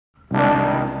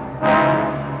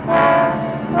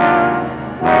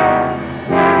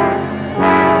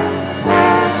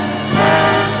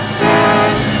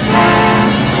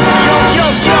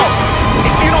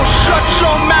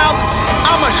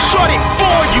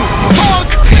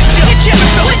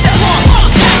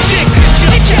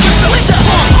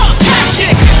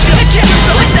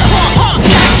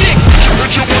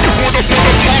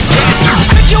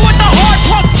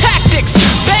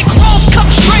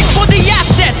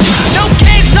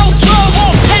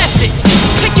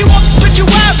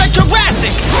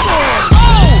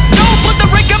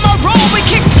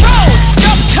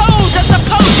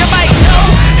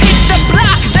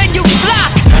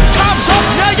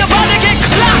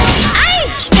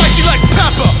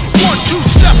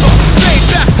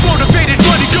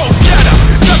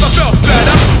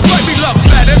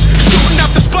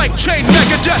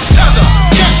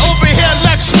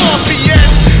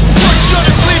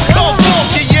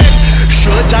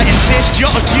assist ya,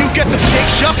 or do you get the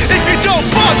picture? If you don't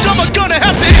budge, I'm gonna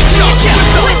have to hit ya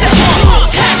with the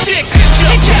tactics. Hit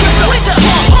ya with the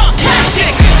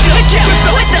tactics. Hit ya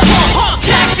with the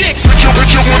tactics. Hit ya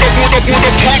with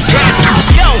the tactics.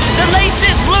 Yo, the lace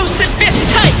is loose and fist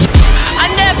tight. I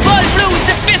never lose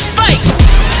a fist fight.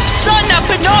 Sun up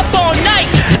and up all night.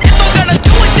 If I'm gonna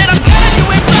do it, then I'm gonna do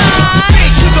it right. B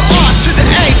to the R to the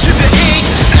A to the E.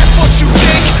 F what you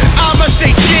think, I'ma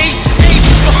stay G. H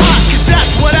is for hot, cause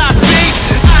that's what I be.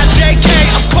 IJK,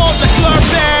 I'm cold like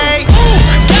Slurpee. Ooh,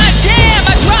 goddamn,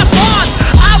 I drop bombs.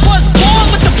 I was born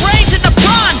with the brains and the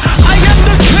brawn. I am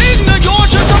the king, you're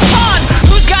just a pawn.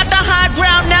 Who's got the high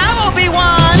ground now,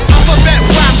 Obi-Wan? Alphabet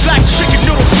rhymes like chicken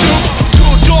noodle soup.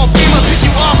 Two-door beamer, pick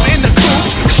you up in the coop.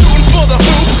 Shooting for the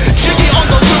hoop, jiggy on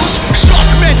the loose. Shark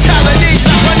mentality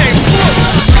like my name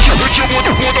Bruce. Hit you with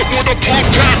the pop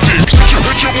tactics.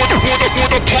 Hit you with the pop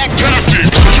tactics.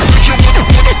 Hit you with the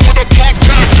pop tactics. Hit you with the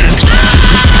tactics.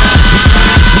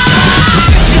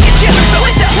 Hit you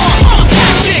with the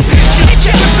tactics. Hit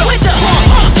you with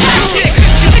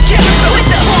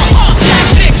the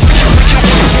tactics. Hit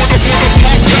you with the tactics.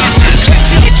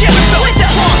 Hit you with the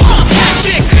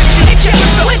tactics. Hit you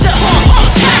with the tactics.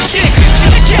 Hit you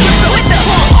with the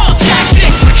tactics.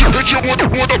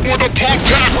 With the pop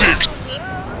tactics.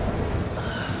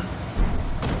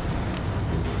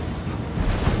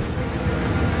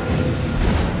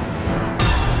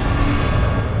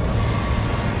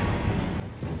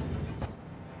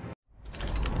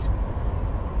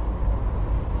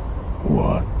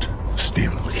 What?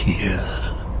 Still here?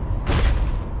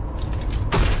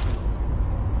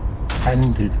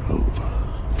 Hand it over,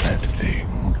 that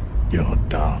thing, your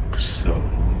dark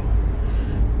soul.